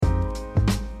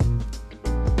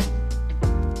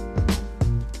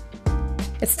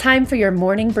It's time for your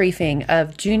morning briefing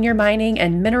of junior mining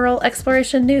and mineral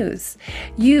exploration news.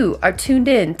 You are tuned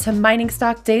in to Mining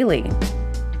Stock Daily.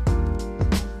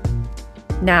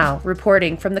 Now,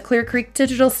 reporting from the Clear Creek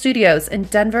Digital Studios in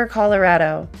Denver,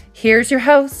 Colorado, here's your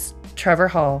host, Trevor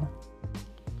Hall.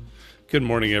 Good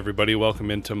morning, everybody. Welcome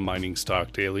into Mining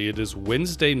Stock Daily. It is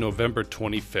Wednesday, November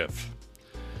 25th.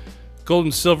 Gold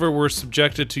and silver were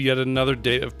subjected to yet another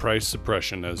day of price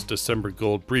suppression as December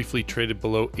gold briefly traded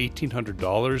below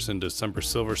 $1,800 and December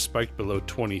silver spiked below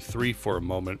 $23 for a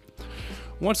moment.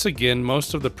 Once again,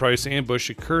 most of the price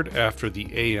ambush occurred after the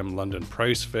AM London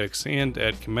price fix and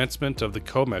at commencement of the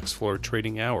COMEX floor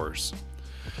trading hours.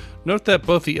 Note that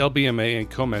both the LBMA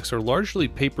and COMEX are largely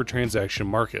paper transaction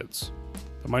markets.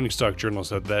 The Mining Stock Journal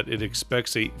said that it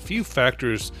expects a few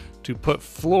factors to put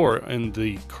floor in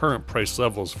the current price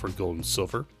levels for gold and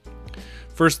silver.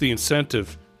 First, the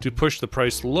incentive to push the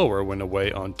price lower went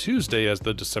away on Tuesday as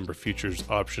the December futures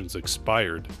options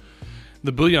expired.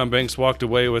 The bullion banks walked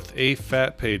away with a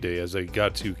fat payday as they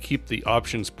got to keep the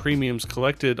options premiums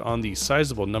collected on the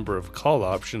sizable number of call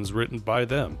options written by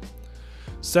them.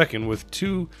 Second, with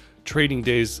 2 trading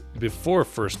days before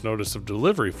first notice of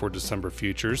delivery for December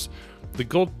futures, the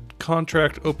gold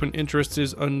contract open interest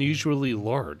is unusually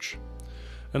large.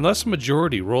 Unless a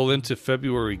majority roll into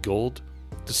February gold,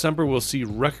 December will see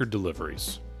record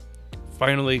deliveries.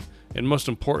 Finally, and most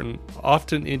important,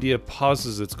 often India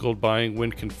pauses its gold buying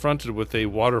when confronted with a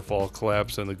waterfall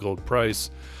collapse in the gold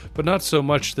price, but not so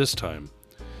much this time.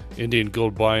 Indian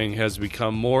gold buying has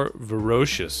become more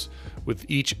ferocious with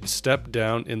each step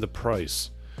down in the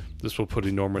price. This will put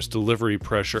enormous delivery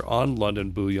pressure on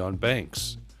London bullion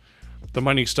banks. The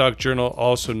Mining Stock Journal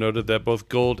also noted that both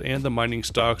gold and the mining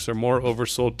stocks are more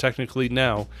oversold technically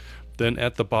now than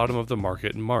at the bottom of the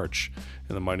market in March,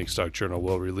 and the Mining Stock Journal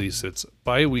will release its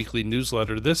bi-weekly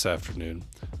newsletter this afternoon,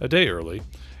 a day early,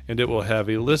 and it will have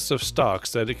a list of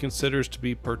stocks that it considers to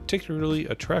be particularly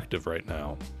attractive right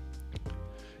now.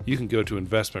 You can go to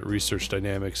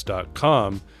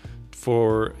investmentresearchdynamics.com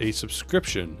for a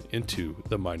subscription into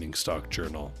the Mining Stock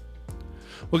Journal.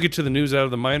 We'll get to the news out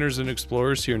of the miners and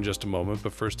explorers here in just a moment,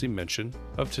 but first a mention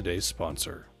of today's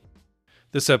sponsor.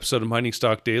 This episode of Mining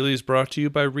Stock Daily is brought to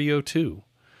you by Rio 2.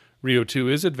 Rio 2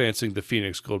 is advancing the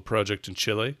Phoenix Gold Project in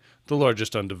Chile, the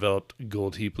largest undeveloped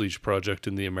gold heap leach project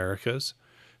in the Americas.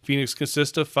 Phoenix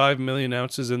consists of 5 million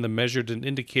ounces in the measured and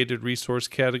indicated resource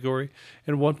category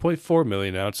and 1.4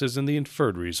 million ounces in the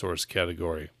inferred resource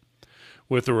category.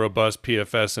 With a robust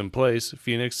PFS in place,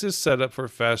 Phoenix is set up for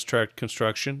fast-track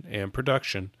construction and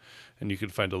production, and you can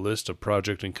find a list of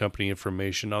project and company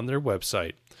information on their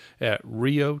website at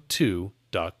rio2.com.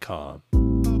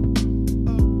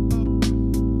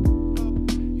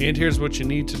 And here's what you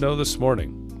need to know this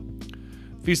morning.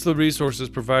 Vizsla Resources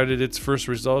provided its first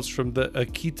results from the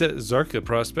Akita Zarca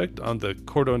prospect on the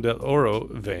Cordon del Oro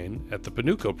vein at the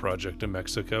Panuco project in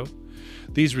Mexico.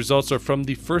 These results are from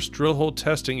the first drill hole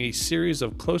testing a series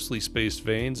of closely spaced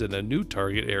veins in a new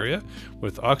target area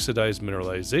with oxidized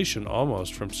mineralization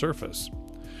almost from surface.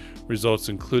 Results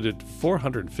included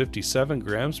 457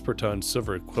 grams per ton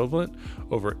silver equivalent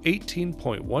over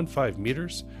 18.15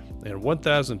 meters and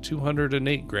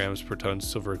 1,208 grams per ton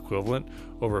silver equivalent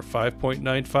over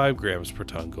 5.95 grams per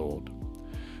ton gold.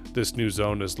 This new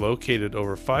zone is located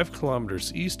over 5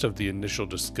 kilometers east of the initial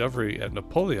discovery at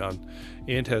Napoleon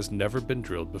and has never been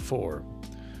drilled before.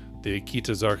 The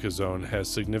Akita Zarca zone has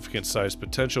significant size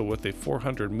potential with a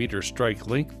 400-meter strike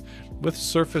length with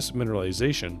surface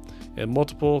mineralization and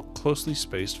multiple closely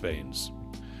spaced veins.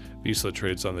 Vizsla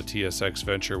trades on the TSX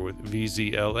Venture with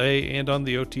VZLA and on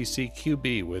the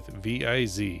OTCQB with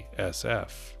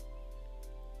VIZSF.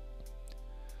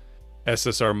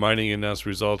 SSR Mining announced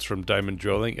results from diamond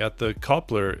drilling at the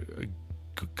Koppler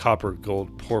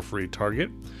copper-gold porphyry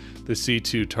target. The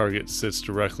C2 target sits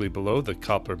directly below the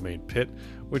Koppler main pit,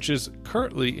 which is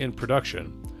currently in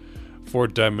production. 4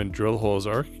 diamond drill holes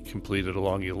are completed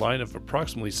along a line of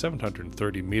approximately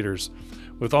 730 meters,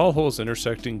 with all holes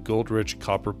intersecting gold-rich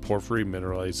copper porphyry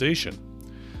mineralization.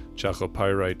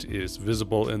 Chalcopyrite is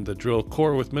visible in the drill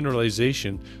core with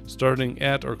mineralization starting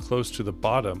at or close to the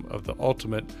bottom of the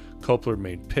ultimate Koppler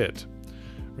main pit.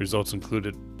 Results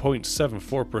included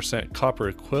 0.74% copper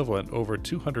equivalent over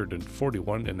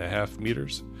 241.5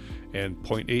 meters and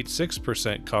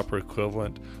 0.86% copper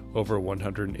equivalent over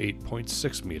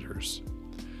 108.6 meters.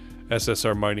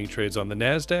 SSR Mining trades on the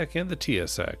NASDAQ and the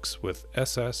TSX with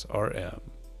SSRM.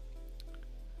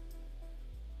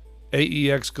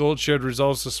 AEX Gold shared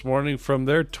results this morning from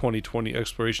their 2020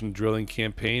 exploration drilling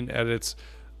campaign at its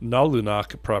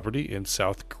Nalunak property in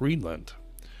South Greenland.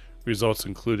 Results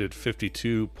included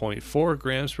 52.4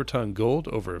 grams per ton gold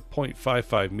over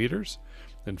 0.55 meters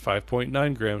and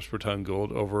 5.9 grams per ton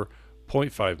gold over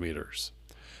 0.5 meters.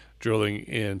 Drilling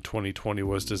in 2020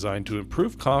 was designed to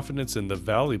improve confidence in the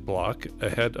Valley Block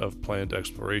ahead of planned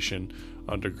exploration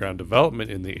underground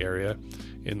development in the area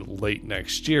in late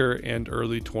next year and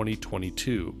early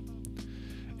 2022.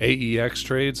 AEX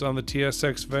trades on the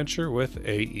TSX Venture with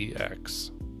AEX.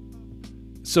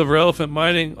 Silver Elephant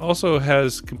Mining also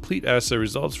has complete assay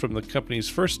results from the company's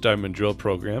first diamond drill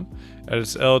program at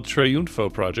its El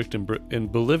Triunfo project in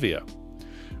Bolivia.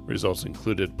 Results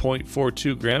included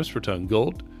 0.42 grams per ton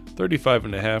gold,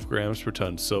 35.5 grams per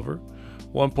ton silver,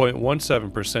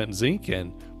 1.17% zinc,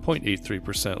 and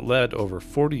 0.83% lead over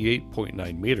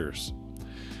 48.9 meters.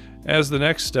 As the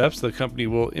next steps, the company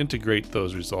will integrate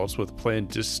those results with planned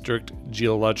district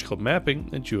geological mapping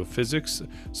and geophysics,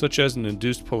 such as an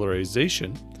induced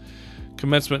polarization.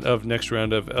 Commencement of next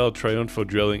round of El Triunfo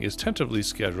drilling is tentatively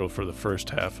scheduled for the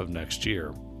first half of next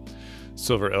year.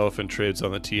 Silver Elephant trades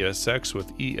on the TSX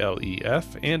with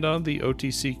ELEF and on the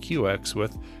OTCQX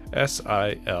with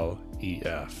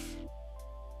SILEF.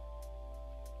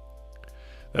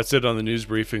 That's it on the news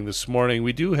briefing this morning.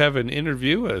 We do have an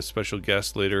interview. A special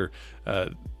guest later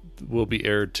will be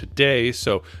aired today,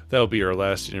 so that'll be our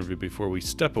last interview before we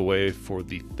step away for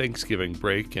the Thanksgiving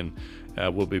break, and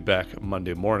we'll be back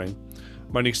Monday morning.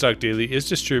 Mining Stock Daily is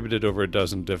distributed over a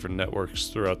dozen different networks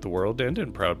throughout the world and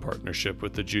in proud partnership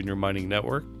with the Junior Mining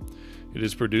Network. It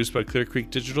is produced by Clear Creek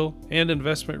Digital and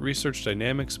Investment Research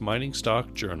Dynamics Mining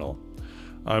Stock Journal.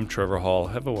 I'm Trevor Hall.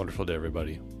 Have a wonderful day,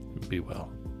 everybody. Be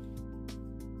well.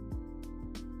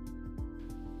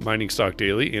 Mining Stock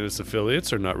Daily and its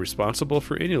affiliates are not responsible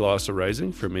for any loss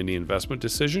arising from any investment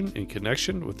decision in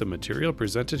connection with the material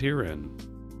presented herein.